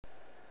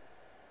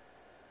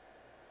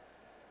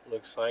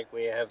Looks like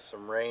we have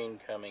some rain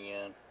coming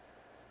in.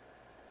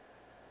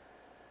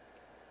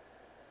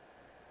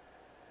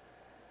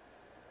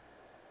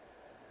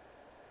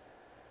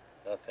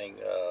 Nothing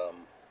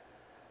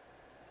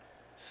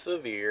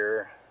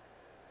severe,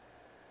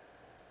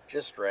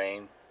 just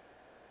rain.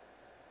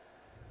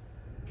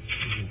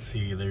 You can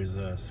see there's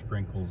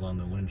sprinkles on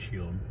the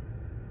windshield.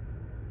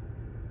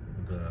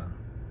 The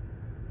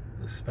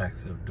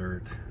specks of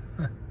dirt.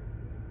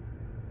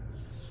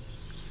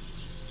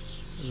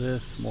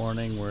 This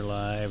morning we're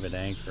live at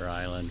Anchor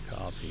Island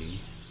Coffee,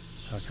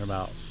 talking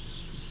about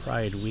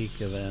Pride Week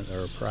event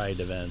or Pride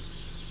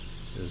events.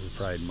 This is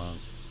Pride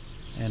Month,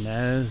 and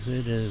as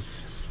it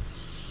is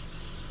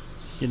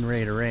getting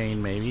ready to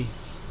rain, maybe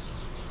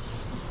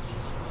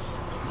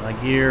my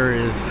gear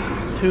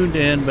is tuned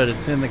in, but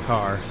it's in the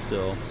car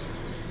still.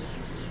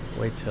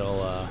 Wait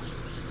till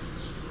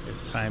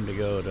it's time to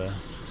go to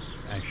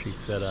actually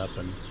set up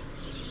and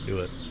do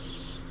it.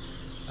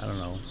 I don't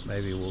know,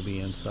 maybe we'll be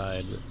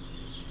inside, but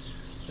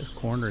this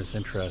corner is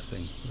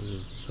interesting. This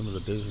is some of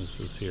the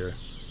businesses here.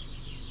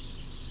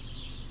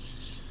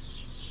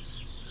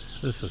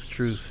 This is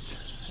Troost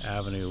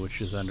Avenue,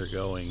 which is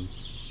undergoing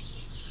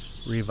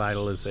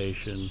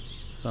revitalization.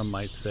 Some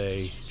might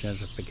say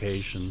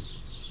gentrification,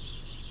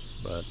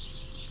 but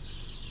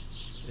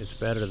it's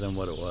better than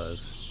what it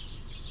was.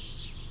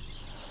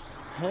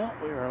 Well,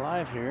 we are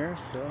live here,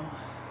 so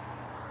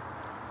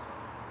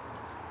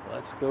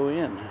let's go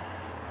in.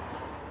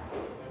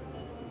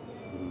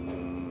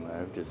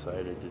 I've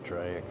decided to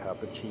try a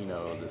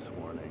cappuccino this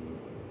morning.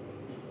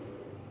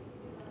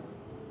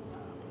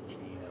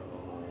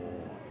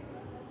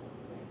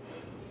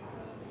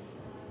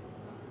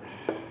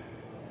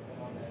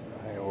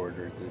 I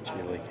ordered the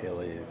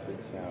chilaquiles.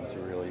 It sounds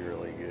really,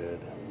 really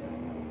good.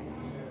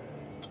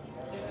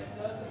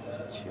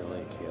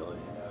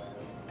 Chilaquiles.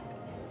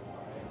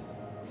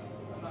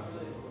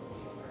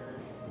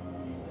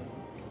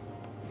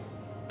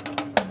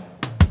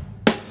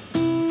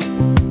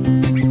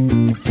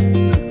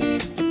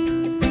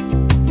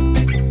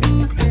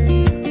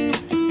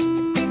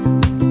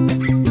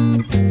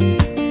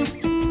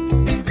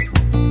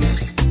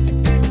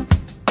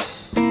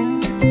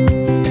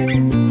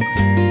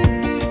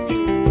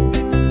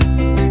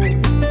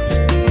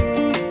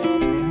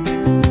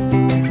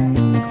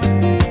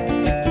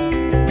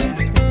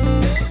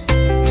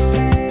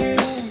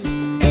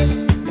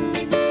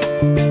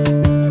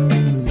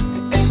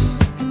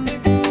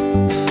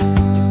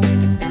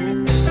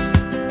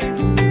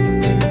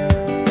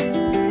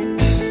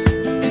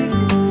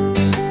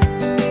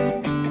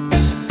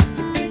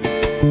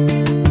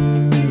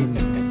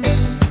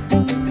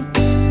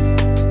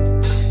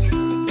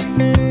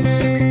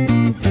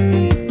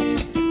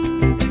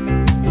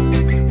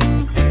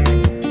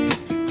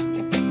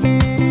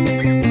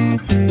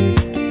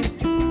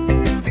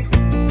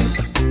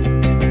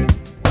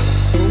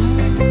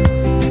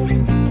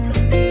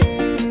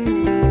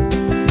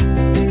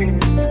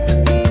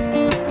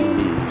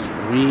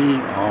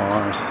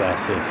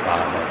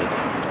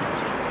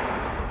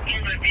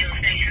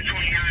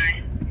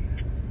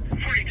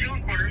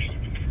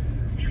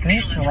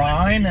 It's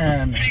Ryan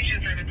and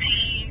Station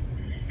 17.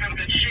 Have a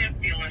good ship.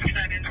 You'll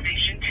start in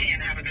Station 10.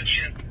 Have a good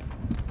ship.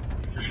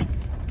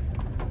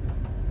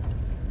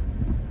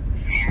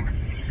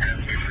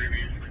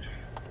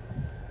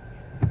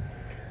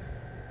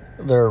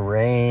 The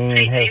rain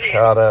has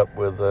caught up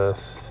with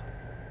us.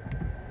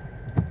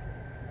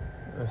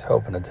 I was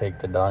hoping to take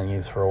the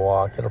donkeys for a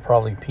walk. It'll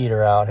probably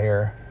peter out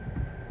here.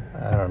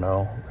 I don't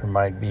know. It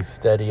might be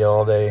steady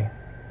all day.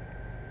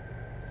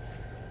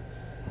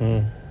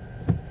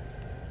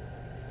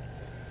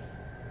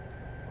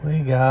 We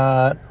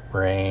got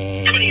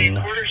rain.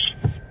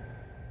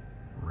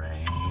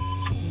 Rain.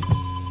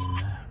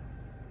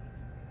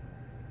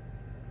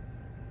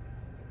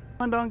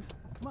 Come on, donks.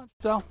 Come on,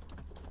 Stell.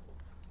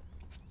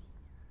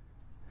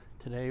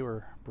 Today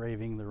we're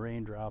braving the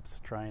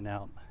raindrops, trying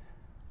out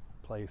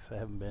a place I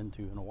haven't been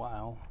to in a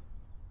while.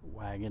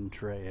 Wagon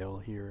Trail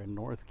here in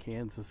North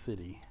Kansas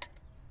City.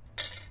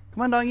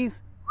 Come on,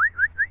 doggies.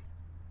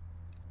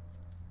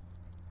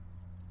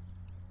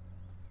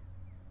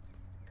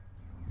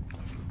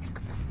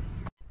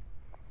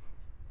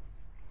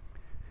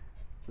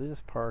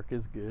 This park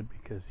is good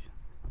because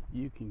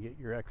you can get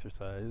your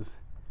exercise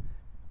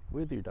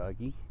with your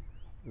doggy.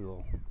 A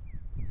little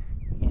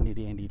handy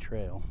dandy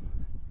trail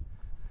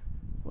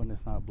when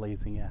it's not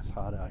blazing ass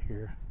hot out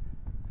here.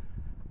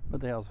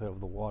 But they also have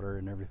the water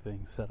and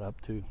everything set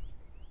up too.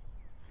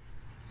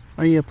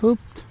 Are you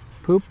pooped?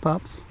 Poop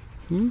pups?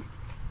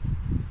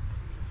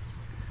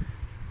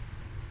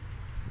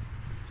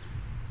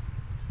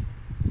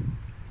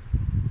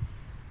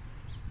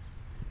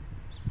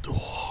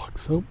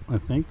 Dogs. Oh, I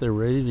think they're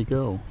ready to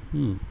go.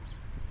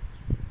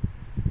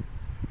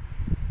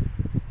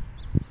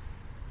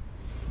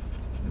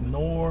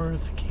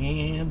 North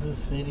Kansas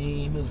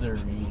City,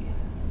 Missouri.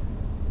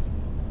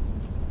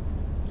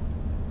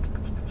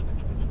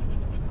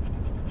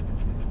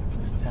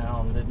 This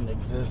town didn't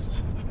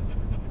exist,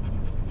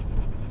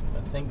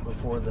 I think,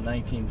 before the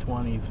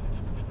 1920s.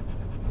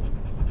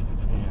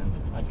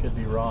 I could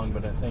be wrong,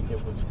 but I think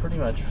it was pretty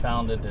much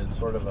founded as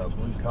sort of a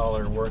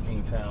blue-collar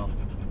working town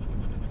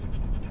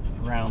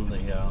around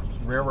the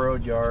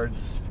railroad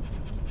yards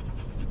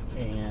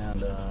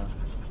and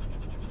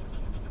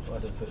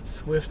what is it?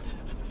 Swift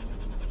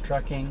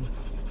Trucking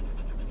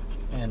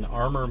and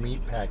Armour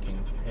Meatpacking.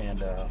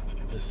 And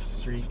this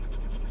street,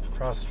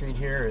 cross street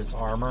here, is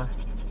Armour,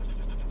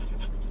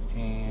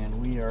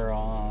 and we are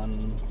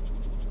on.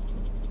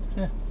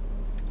 That's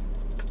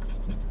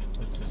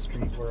the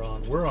street we're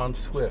on. We're on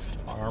Swift,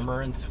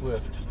 Armour and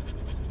Swift,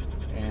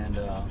 and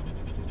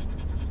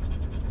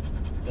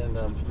then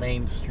the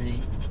main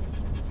street.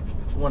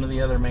 One of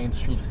the other main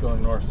streets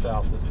going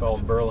north-south is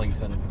called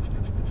Burlington,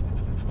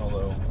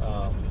 although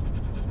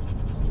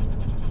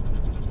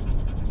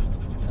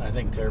I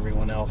think to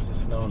everyone else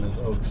it's known as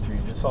Oak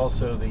Street. It's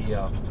also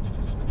the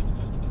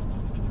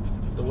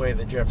way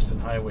the Jefferson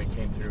Highway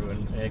came through,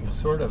 and it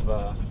sort of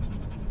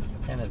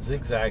kind of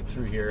zigzagged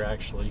through here,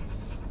 actually.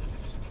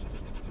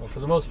 Well, for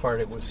the most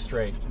part, it was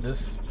straight.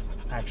 This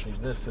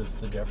is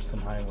the Jefferson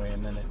Highway,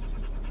 and then it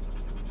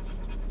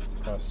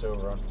crossed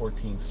over on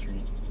 14th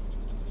Street.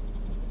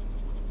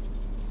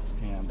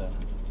 And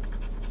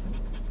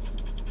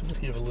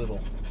just give a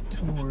little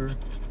tour.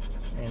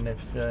 And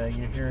if you're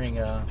hearing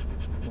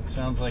what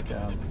sounds like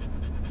a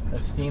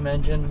steam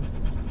engine,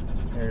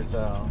 there's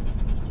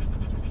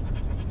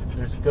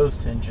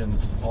ghost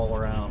engines all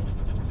around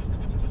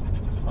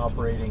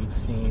operating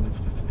steam,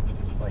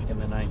 like in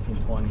the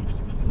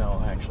 1920s.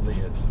 No, actually,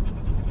 it's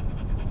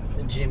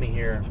Jimmy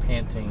here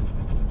panting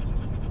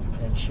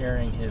and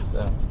sharing his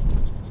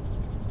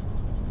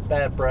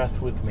bad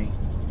breath with me.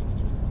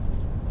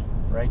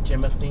 Right,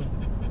 Jimothy?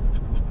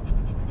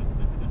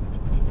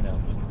 You know,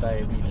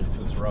 diabetes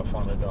is rough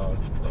on a dog.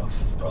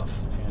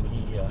 Rough. And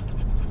he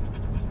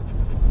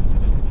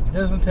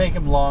doesn't take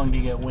him long to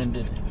get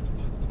winded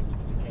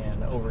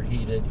and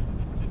overheated.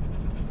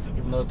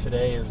 Even though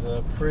today is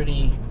a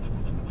pretty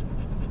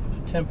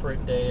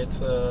temperate day. It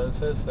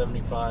says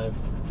 75.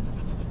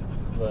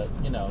 But,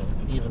 you know,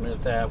 even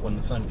at that, when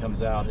the sun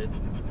comes out, it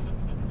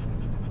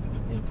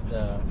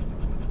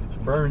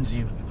burns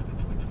you,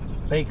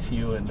 bakes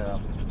you, and the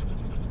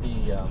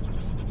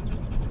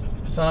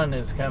sun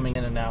is coming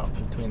in and out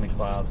between the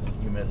clouds. The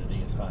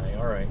humidity is high.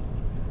 All right,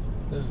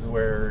 this is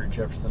where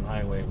Jefferson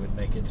Highway would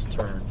make its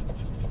turn.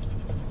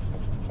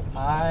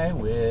 I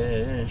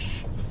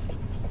wish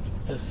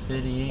the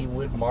city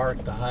would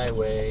mark the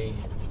highway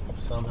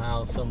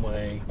somehow, some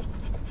way,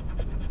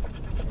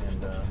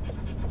 and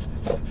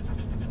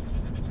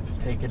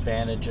take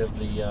advantage of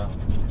the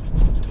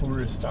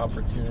tourist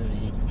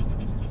opportunity.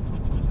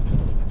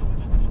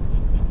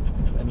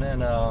 And then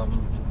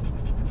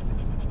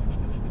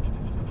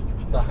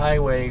the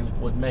highway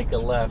would make a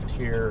left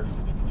here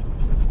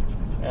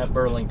at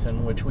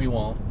Burlington, which we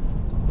won't.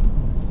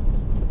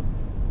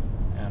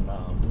 And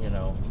you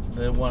know,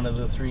 one of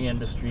the three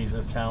industries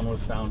this town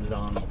was founded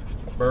on.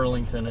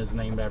 Burlington is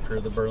named after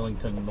the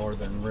Burlington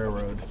Northern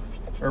Railroad,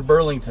 or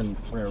Burlington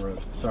Railroad.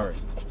 Sorry,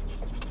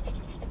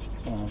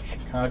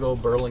 Chicago,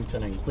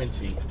 Burlington, and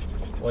Quincy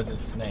was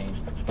its name.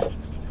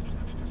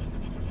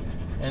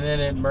 And then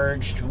it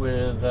merged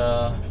with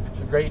the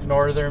Great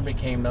Northern,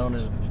 became known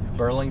as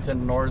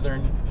Burlington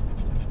Northern.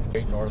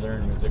 Great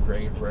Northern was a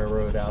great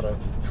railroad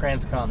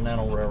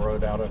transcontinental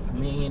railroad out of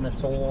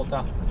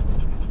Minnesota,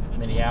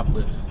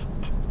 Minneapolis.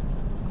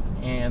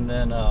 And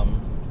then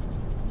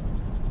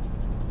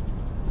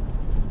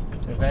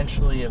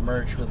eventually it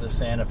merged with the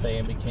Santa Fe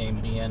and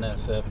became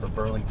BNSF, or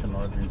Burlington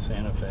Northern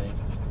Santa Fe.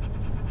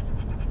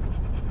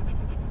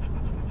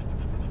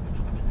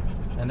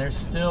 And there's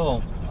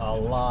still a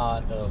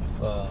lot of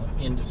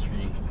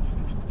industry,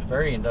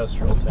 very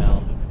industrial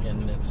town,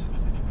 and it's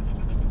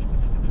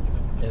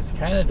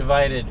kind of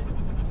divided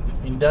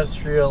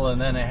industrial,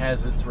 and then it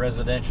has its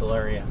residential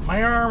area.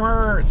 My arm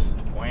hurts.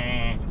 Wah.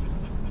 And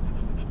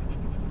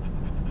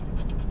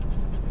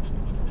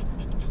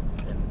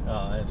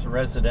its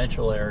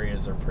residential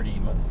areas are pretty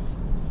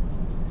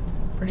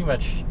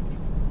much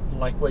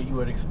like what you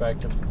would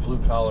expect a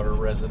blue-collar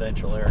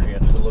residential area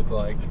to look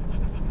like.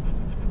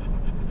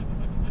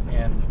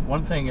 And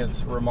one thing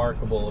that's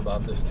remarkable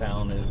about this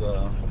town is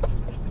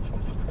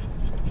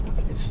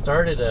it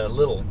started a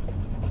little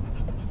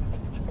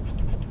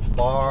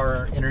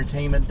bar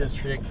entertainment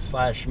district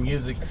 /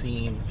 music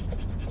scene,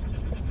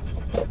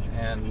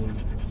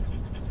 and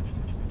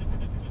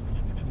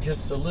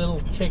just a little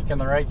kick in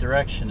the right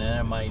direction and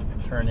it might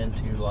turn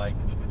into like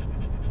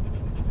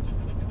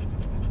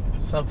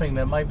something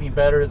that might be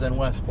better than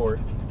Westport.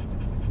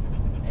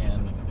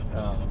 And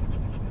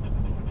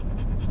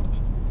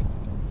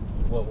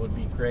what would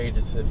be great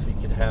is if you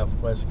could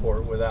have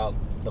Westport without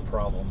the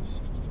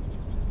problems.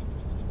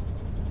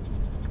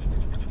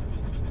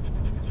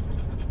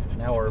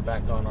 Now we're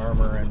back on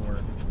Armour and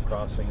we're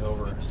crossing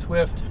over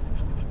Swift,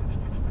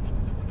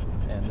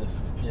 and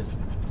this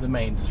is the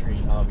main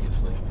street,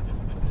 obviously,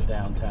 with the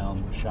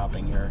downtown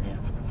shopping area.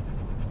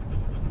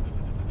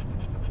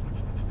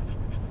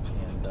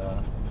 And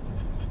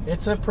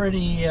it's a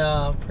pretty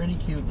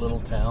cute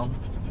little town.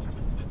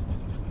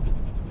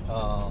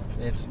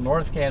 It's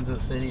North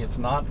Kansas City. It's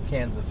not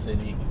Kansas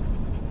City.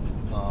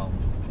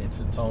 It's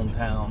its own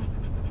town.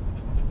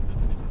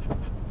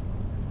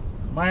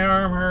 My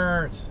arm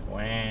hurts.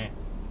 Wah.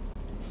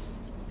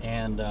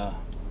 And the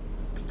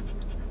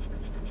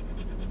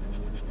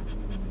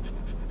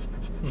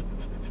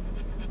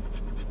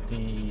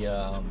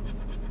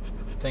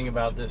thing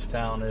about this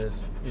town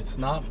is it's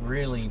not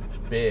really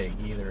big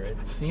either.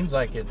 It seems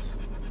like it's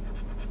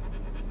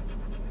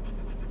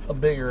a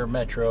bigger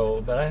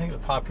metro, but I think the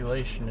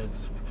population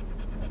is,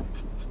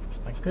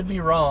 I could be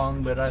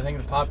wrong, but I think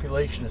the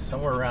population is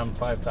somewhere around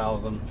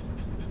 5,000.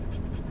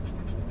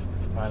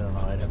 I don't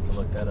know, I'd have to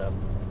look that up.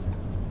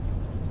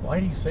 Why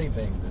do you say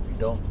things if you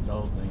don't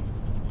know the...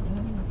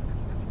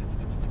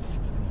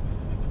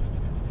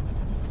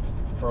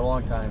 For a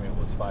long time it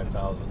was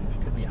 5,000.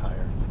 It could be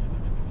higher.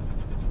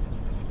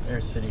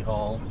 There's City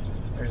Hall.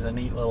 There's a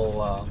neat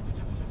little,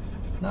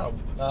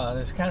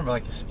 it's kind of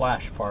like a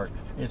splash park.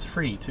 It's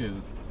free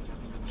too.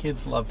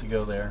 Kids love to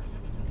go there.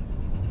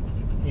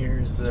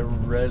 Here's the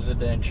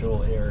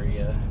residential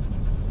area.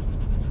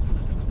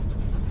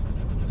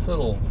 This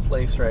little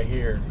place right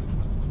here,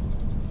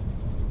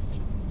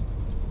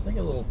 it's like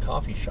a little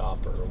coffee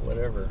shop or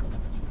whatever.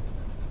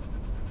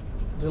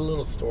 The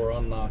little store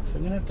on Knox.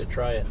 I'm gonna have to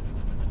try it.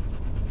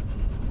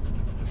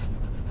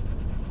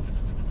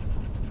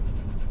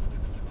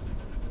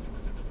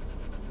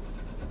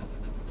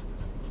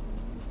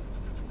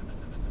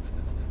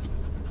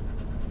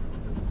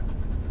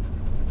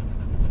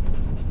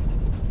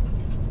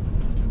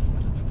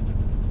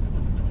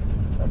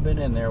 I've been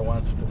in there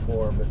once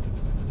before, but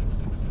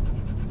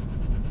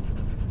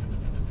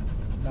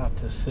not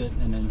to sit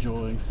and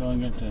enjoy, so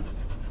I'm going to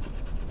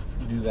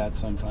do that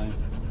sometime.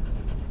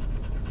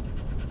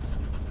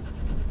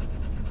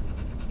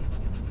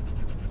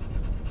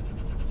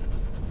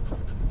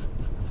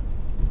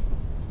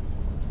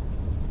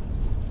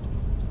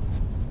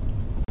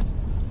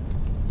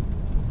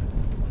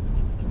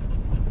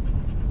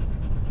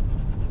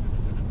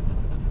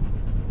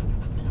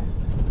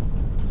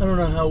 I don't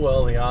know how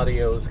well the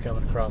audio is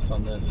coming across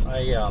on this.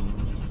 I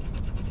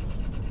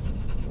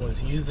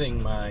was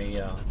using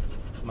my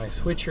my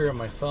switcher on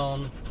my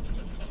phone,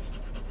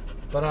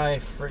 but I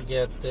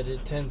forget that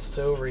it tends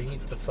to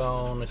overheat the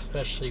phone,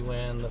 especially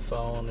when the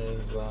phone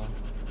is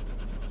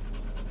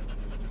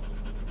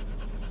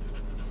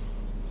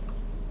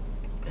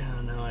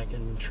now I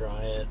can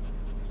try it.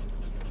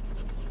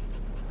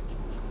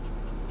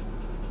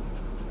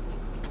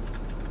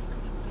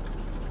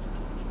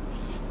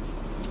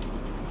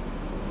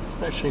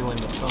 Especially when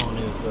the phone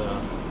is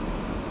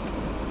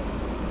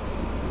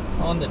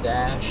on the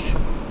dash.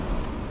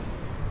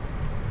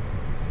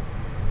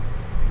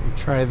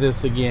 Try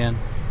this again.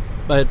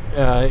 But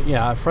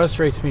yeah, it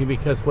frustrates me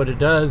because what it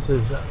does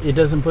is it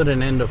doesn't put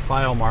an end of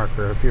file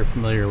marker, if you're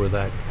familiar with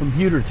that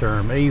computer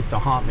term. It used to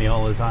haunt me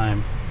all the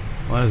time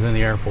when I was in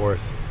the Air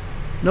Force.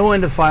 No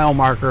end of file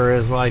marker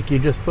is like you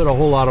just put a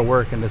whole lot of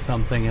work into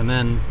something and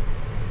then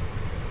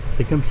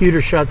the computer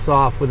shuts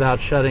off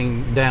without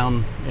shutting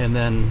down and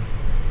then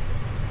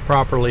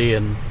properly,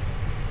 and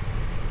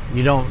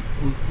you don't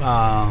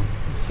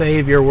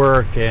save your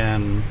work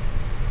and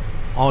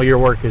all your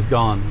work is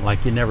gone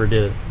like you never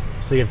did it,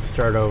 so you have to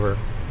start over.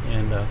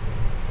 And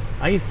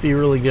I used to be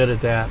really good at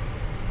that.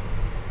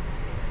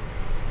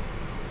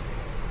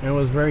 It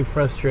was very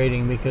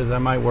frustrating because I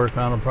might work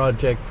on a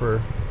project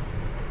for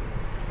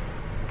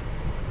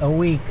a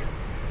week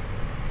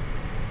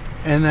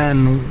and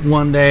then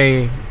one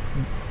day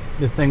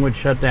the thing would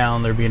shut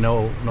down. There'd be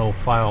no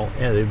file,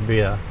 there'd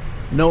be a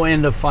no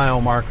end of file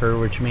marker,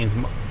 which means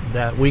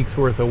that week's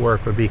worth of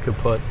work would be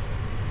kaput.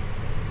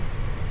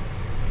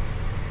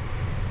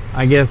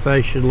 I guess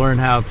I should learn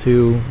how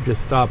to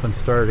just stop and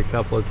start a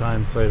couple of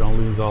times so I don't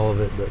lose all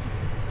of it, but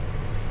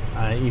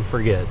you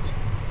forget.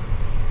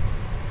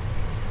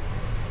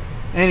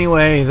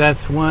 Anyway,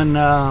 that's one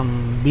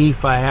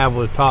beef I have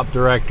with Top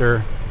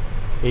Director.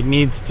 It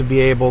needs to be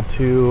able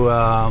to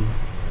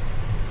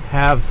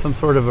have some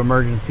sort of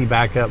emergency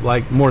backup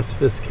like more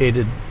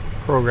sophisticated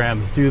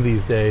programs do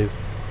these days,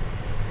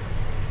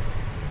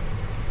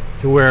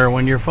 to where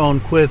when your phone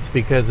quits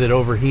because it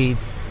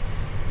overheats,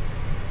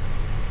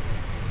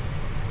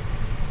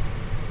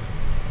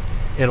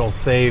 it'll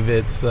save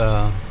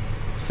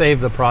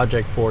save the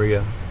project for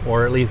you,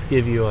 or at least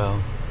give you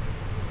a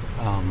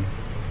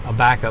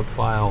backup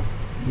file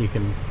you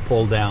can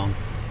pull down.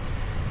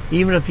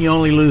 Even if you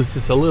only lose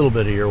just a little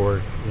bit of your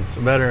work, it's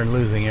better than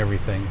losing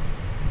everything.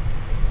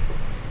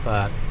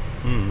 But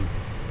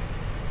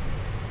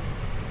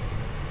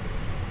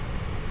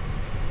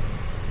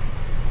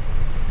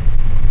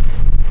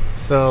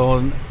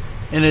so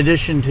in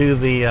addition to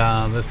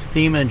the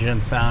steam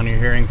engine sound you're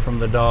hearing from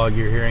the dog,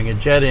 you're hearing a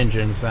jet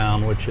engine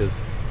sound, which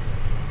is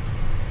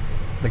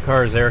the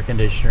car's air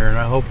conditioner, and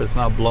I hope it's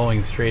not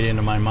blowing straight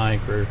into my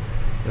mic or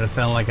it'll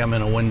sound like I'm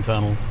in a wind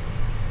tunnel.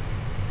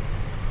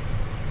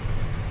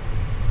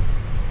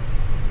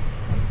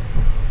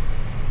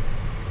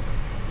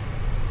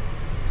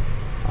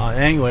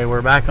 Anyway,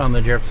 we're back on the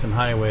Jefferson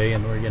Highway,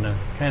 and we're gonna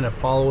kind of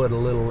follow it a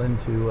little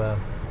into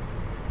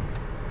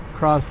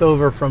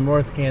crossover from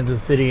North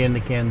Kansas City into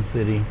Kansas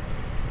City.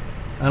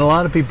 And a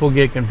lot of people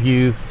get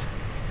confused.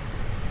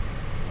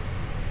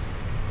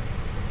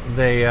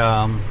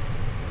 There's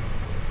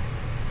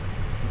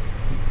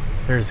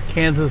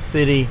Kansas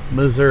City,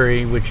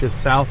 Missouri, which is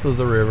south of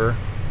the river,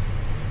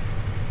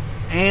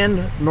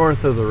 and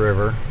north of the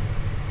river,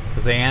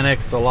 because they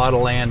annexed a lot of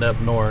land up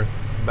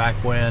north back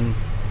when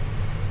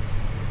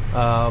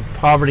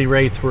poverty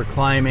rates were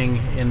climbing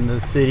in the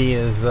city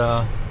as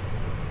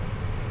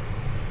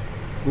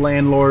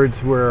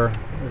slumlords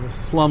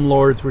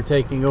were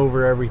taking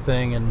over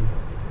everything and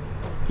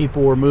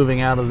people were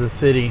moving out of the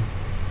city.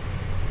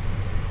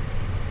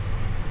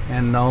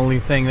 And the only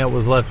thing that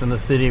was left in the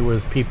city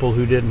was people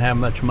who didn't have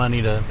much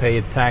money to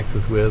pay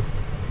taxes with.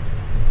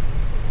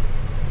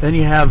 Then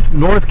you have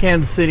North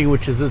Kansas City,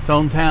 which is its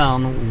own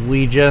town.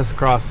 We just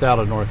crossed out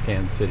of North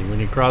Kansas City. When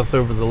you cross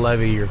over the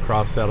levee, you're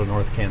crossed out of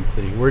North Kansas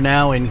City. We're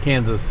now in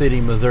Kansas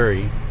City,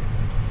 Missouri,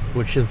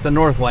 which is the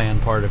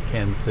Northland part of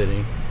Kansas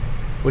City,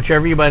 which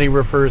everybody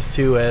refers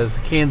to as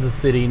Kansas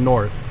City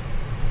North.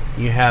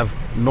 You have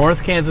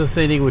North Kansas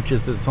City, which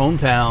is its own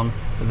town,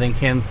 and then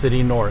Kansas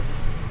City North.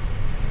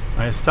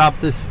 I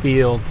stopped this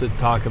spiel to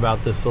talk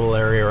about this little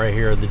area right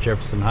here at the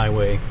Jefferson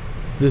Highway.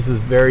 This is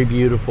very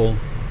beautiful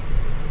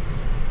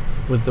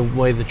with the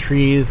way the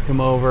trees come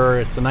over.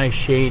 It's a nice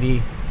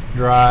shady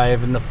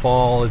drive. In the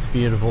fall it's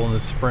beautiful, in the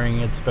spring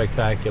it's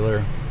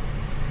spectacular.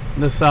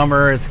 In the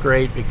summer it's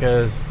great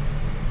because,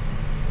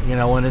 you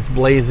know, when it's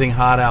blazing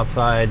hot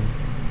outside,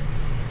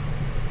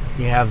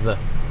 you have the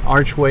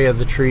archway of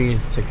the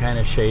trees to kind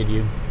of shade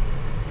you.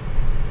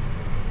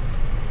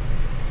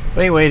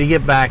 But anyway, to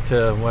get back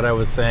to what I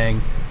was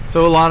saying,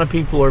 so a lot of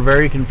people are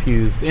very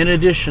confused, in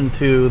addition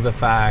to the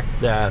fact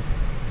that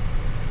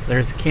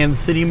there's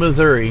Kansas City,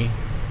 Missouri,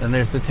 and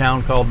there's a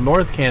town called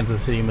North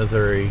Kansas City,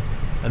 Missouri,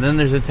 and then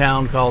there's a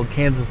town called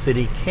Kansas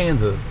City,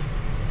 Kansas.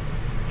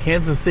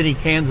 Kansas City,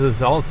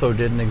 Kansas also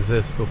didn't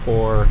exist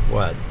before,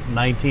 what,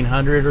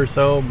 1900 or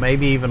so,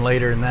 maybe even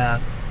later than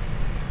that.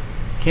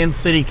 Kansas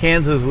City,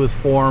 Kansas was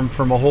formed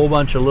from a whole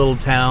bunch of little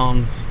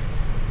towns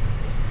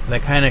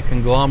that kind of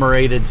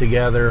conglomerated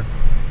together.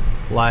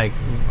 Like,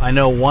 I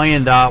know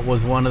Wyandotte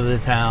was one of the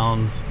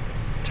towns,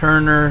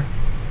 Turner,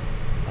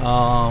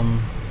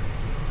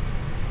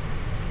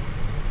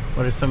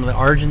 what are some of the,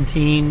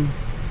 Argentine,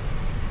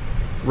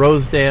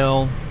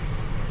 Rosedale,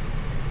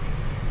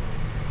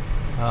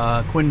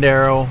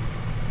 Quindaro.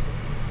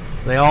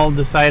 They all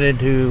decided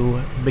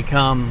to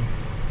become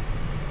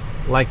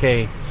like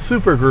a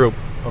super group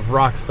of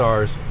rock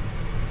stars,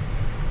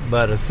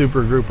 but a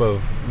super group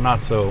of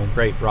not so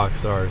great rock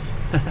stars.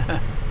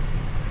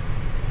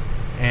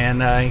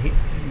 And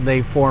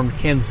they formed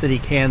Kansas City,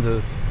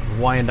 Kansas,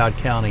 Wyandotte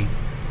County.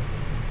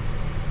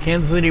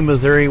 Kansas City,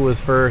 Missouri was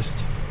first,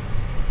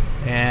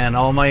 and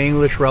all my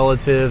English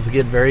relatives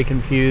get very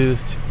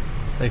confused.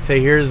 They say,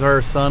 here's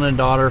our son and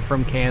daughter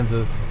from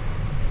Kansas,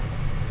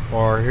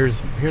 or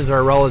here's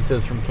our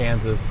relatives from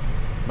Kansas.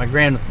 My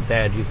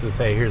granddad used to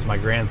say, here's my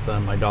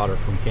grandson, my daughter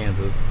from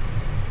Kansas.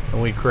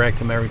 And we'd correct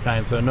him every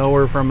time. So no,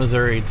 we're from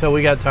Missouri, until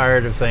we got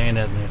tired of saying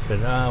it, and they said,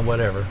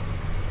 whatever.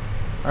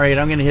 All right,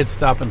 I'm gonna hit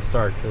stop and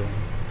start to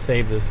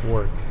save this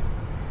work.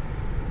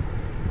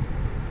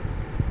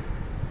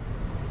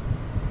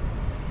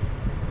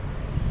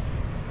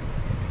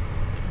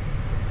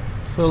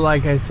 So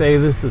like I say,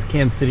 this is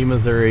Kansas City,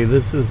 Missouri.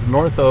 This is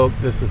North Oak.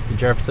 This is the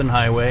Jefferson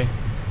Highway,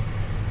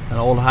 an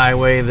old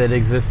highway that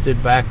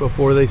existed back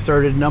before they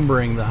started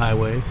numbering the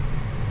highways.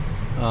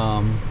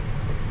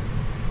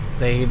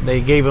 They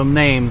gave them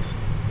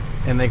names,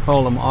 and they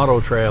called them auto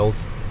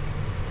trails.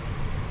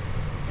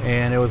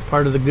 And it was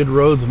part of the Good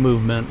Roads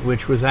movement,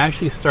 which was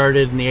actually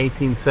started in the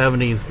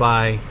 1870s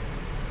by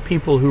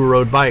people who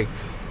rode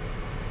bikes,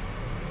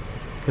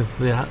 because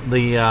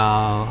the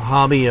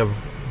hobby of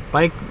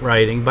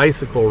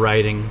bicycle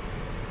riding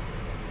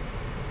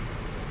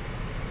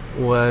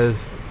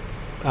was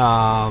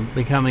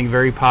becoming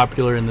very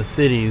popular in the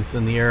cities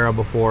in the era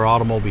before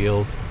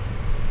automobiles.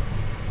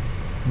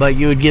 But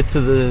you would get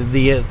to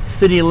the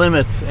city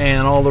limits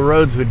and all the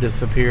roads would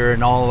disappear,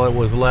 and all that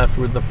was left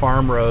were the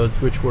farm roads,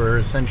 which were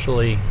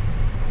essentially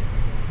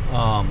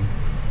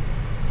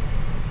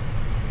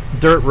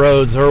dirt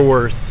roads or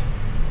worse,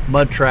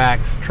 mud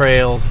tracks,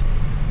 trails.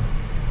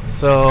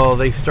 So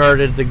they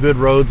started the Good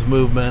Roads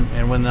movement,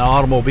 and when the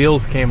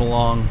automobiles came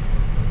along,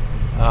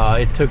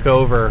 it took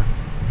over,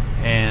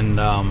 and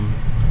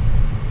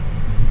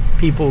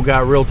people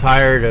got real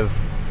tired of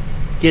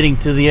getting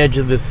to the edge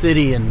of the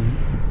city and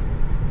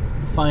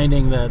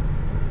finding that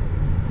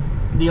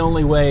the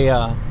only way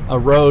a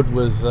road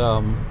was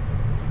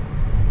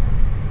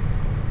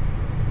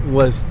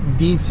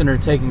decent or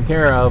taken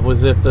care of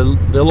was if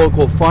the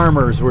local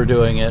farmers were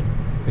doing it,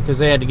 because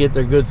they had to get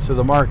their goods to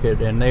the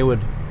market, and they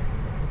would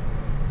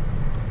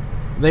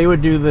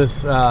do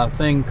this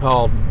thing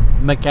called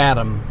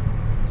macadam,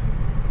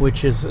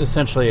 which is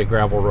essentially a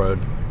gravel road.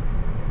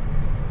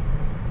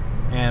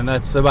 and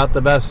that's about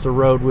the best a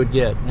road would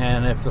get.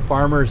 And if the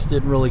farmers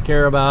didn't really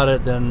care about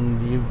it,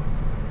 then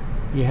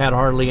you had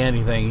hardly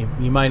anything.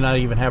 You might not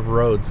even have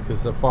roads,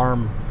 because a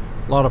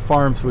lot of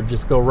farms would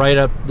just go right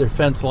up, their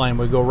fence line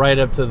would go right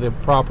up to the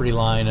property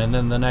line, and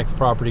then the next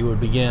property would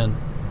begin.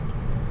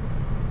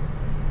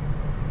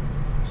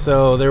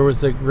 So there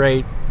was a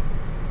great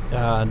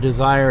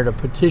desire to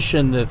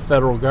petition the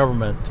federal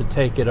government to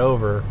take it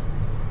over,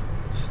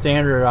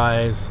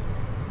 standardize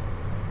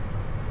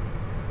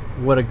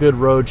what a good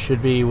road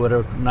should be, what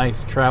a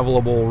nice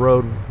travelable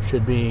road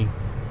should be,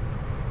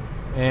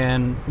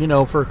 and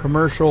for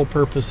commercial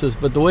purposes.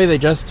 But the way they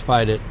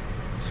justified it,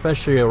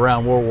 especially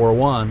around World War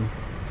I,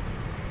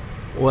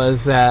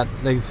 was that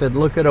they said,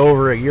 look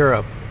over at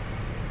Europe.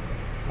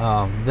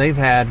 They've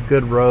had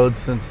good roads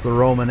since the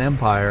Roman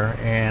Empire,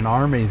 and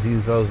armies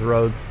use those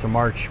roads to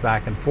march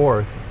back and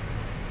forth.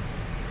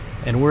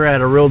 And we're at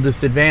a real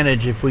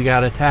disadvantage if we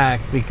got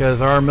attacked,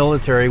 because our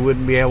military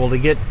wouldn't be able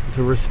to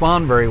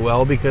respond very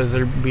well, because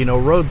there'd be no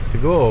roads to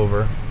go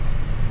over.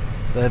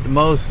 At the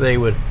most, they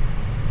would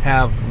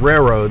have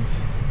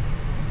railroads.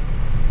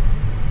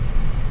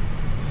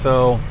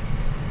 So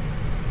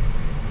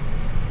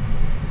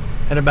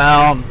at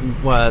about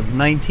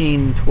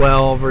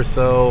 1912 or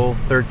so,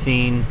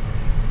 13,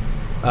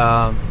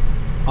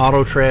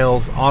 Auto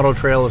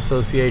Trail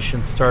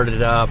Association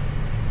started up,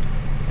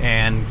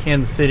 and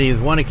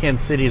one of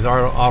Kansas City's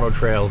auto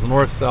trails,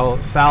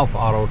 North-South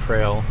Auto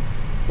Trail,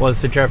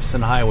 was the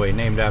Jefferson Highway,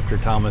 named after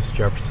Thomas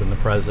Jefferson, the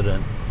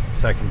president,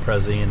 second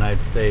president of the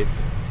United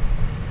States.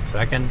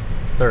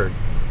 Third.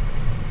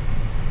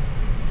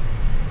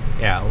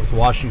 Yeah, it was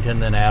Washington,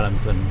 then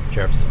Adams, and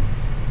Jefferson.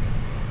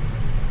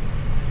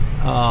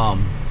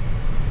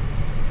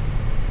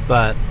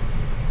 But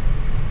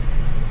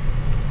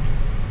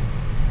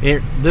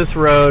this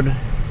road,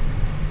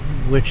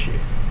 which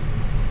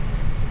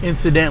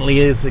incidentally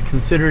is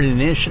considered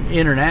an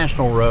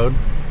international road,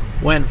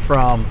 went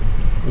from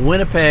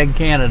Winnipeg,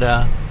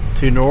 Canada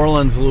to New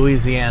Orleans,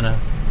 Louisiana,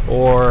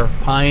 or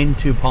Pine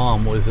to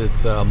Palm was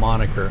its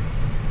moniker.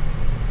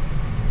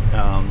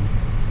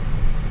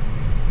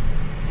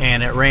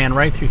 And it ran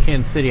right through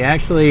Kansas City.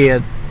 Actually,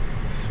 it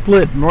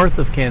split north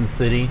of Kansas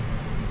City,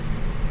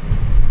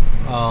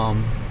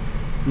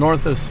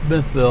 north of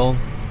Smithville.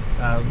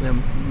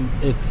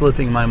 It's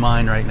slipping my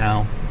mind right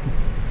now.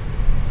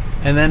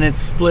 And then it's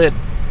split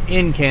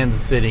in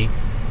Kansas City.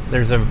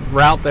 There's a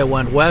route that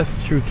went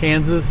west through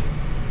Kansas,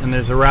 and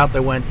there's a route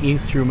that went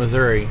east through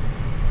Missouri.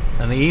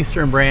 And the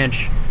eastern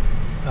branch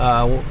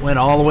went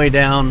all the way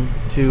down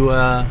to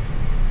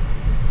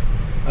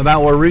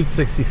about where Route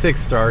 66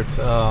 starts.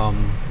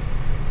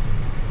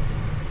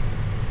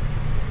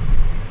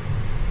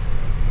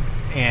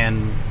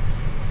 And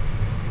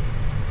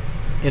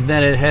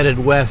then it headed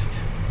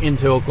west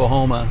into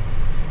Oklahoma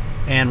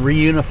and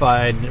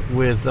reunified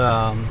with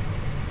the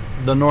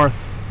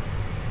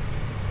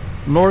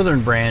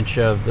northern branch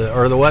of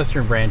the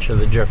western branch of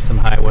the Jefferson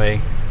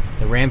Highway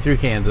that ran through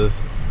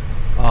Kansas,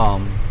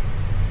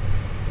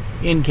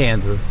 in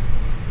Kansas.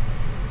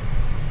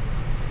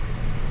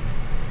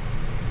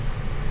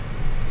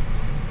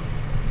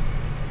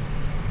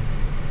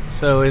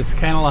 So it's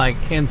kind of like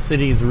Kansas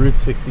City's Route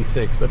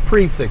 66, but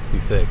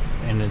pre-66,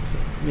 and it's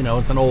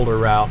it's an older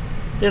route.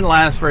 Didn't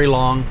last very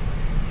long,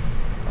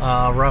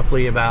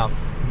 roughly about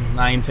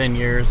 9-10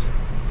 years,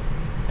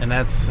 and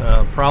that's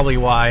probably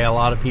why a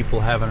lot of people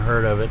haven't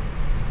heard of it.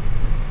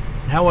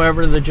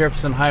 However, the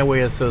Jefferson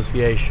Highway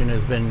Association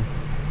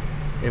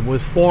it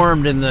was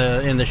formed in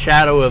the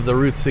shadow of the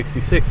Route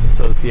 66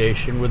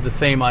 Association with the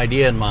same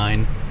idea in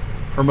mind: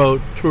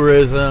 promote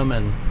tourism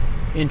and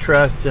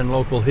interest in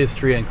local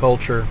history and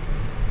culture.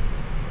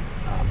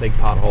 Big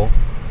pothole.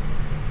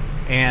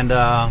 And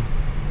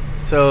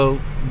so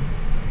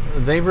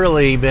they've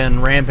really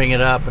been ramping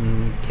it up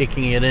and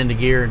kicking it into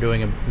gear and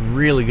doing a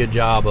really good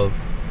job of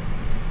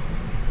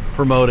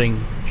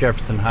promoting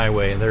Jefferson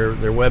Highway.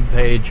 Their web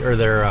page, or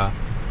their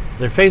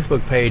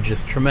Facebook page,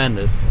 is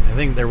tremendous. I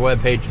think their web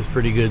page is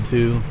pretty good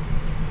too.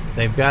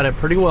 They've got it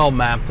pretty well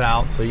mapped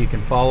out, so you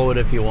can follow it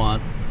if you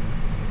want.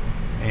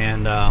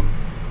 And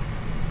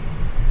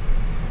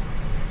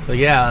so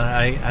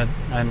yeah,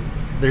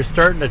 they're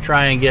starting to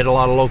try and get a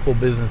lot of local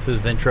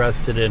businesses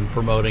interested in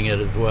promoting it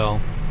as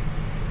well.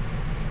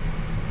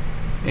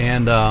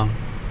 And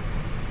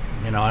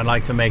I'd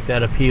like to make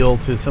that appeal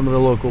to some of the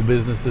local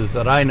businesses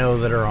that I know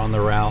that are on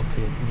the route,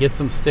 to get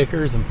some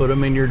stickers and put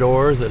them in your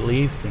doors at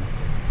least, and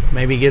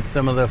maybe get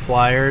some of the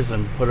flyers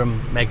and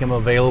make them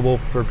available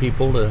for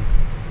people to,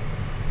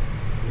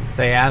 if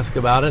they ask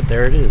about it,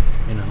 there it is,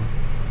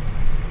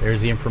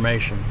 there's the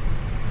information.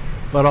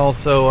 But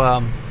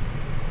also,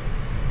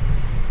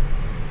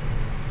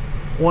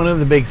 one of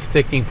the big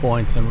sticking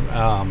points in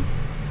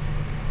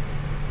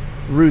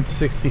Route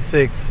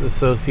 66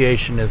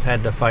 Association has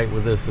had to fight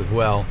with this as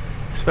well,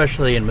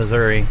 especially in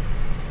Missouri,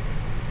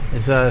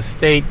 is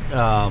state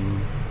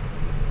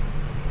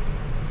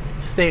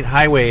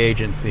highway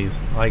agencies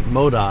like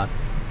MoDOT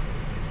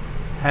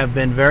have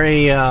been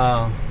very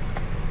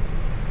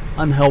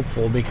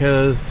unhelpful,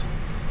 because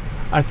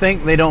I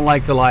think they don't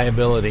like the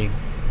liability,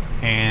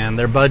 and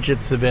their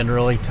budgets have been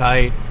really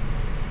tight.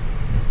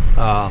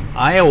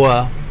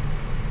 Iowa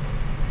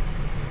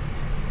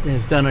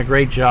has done a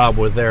great job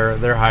with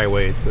their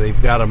highways.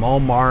 They've got them all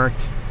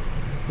marked.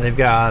 They've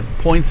got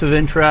points of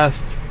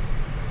interest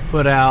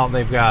put out.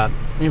 They've got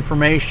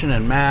information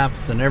and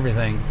maps and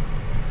everything.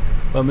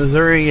 But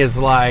Missouri is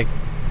like,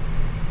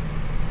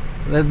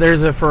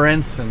 there's a, for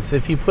instance,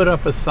 if you put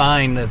up a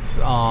sign that's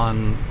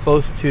on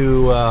close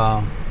to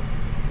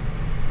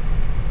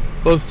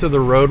the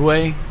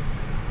roadway,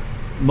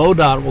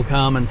 MoDOT will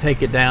come and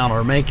take it down,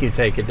 or make you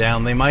take it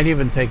down. They might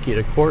even take you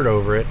to court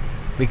over it,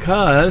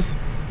 because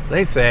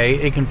they say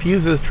it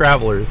confuses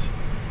travelers.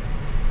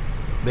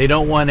 They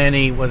don't want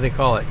any, what do they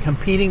call it,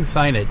 competing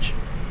signage.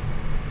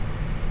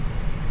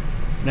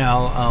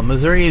 Now,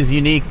 Missouri is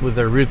unique with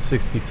their Route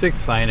 66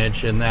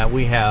 signage in that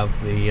we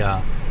have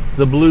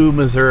the blue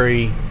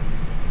Missouri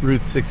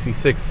Route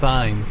 66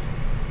 signs.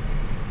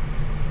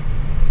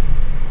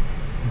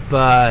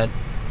 But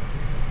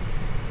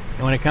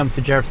when it comes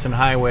to Jefferson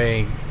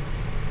Highway,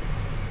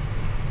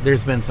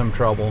 there's been some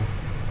trouble.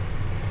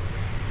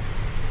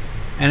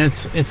 And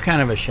it's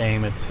kind of a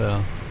shame. It's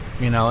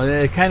you know,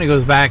 it kind of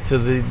goes back to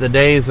the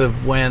days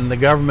of when the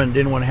government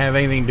didn't want to have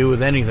anything to do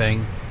with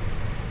anything,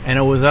 and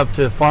it was up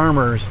to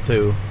farmers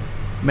to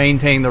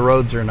maintain the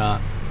roads or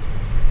not.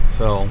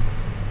 So,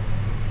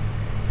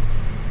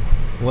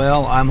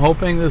 well, I'm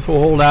hoping this will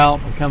hold out.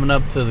 I'm coming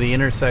up to the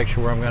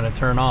intersection where I'm going to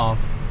turn off,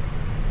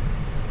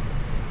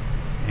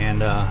 and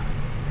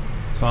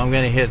so I'm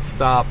going to hit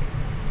stop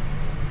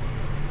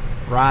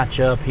right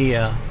up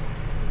here.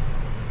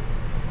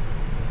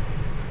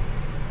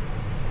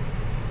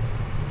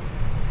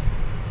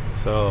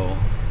 So,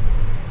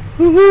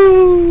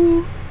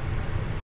 woohoo!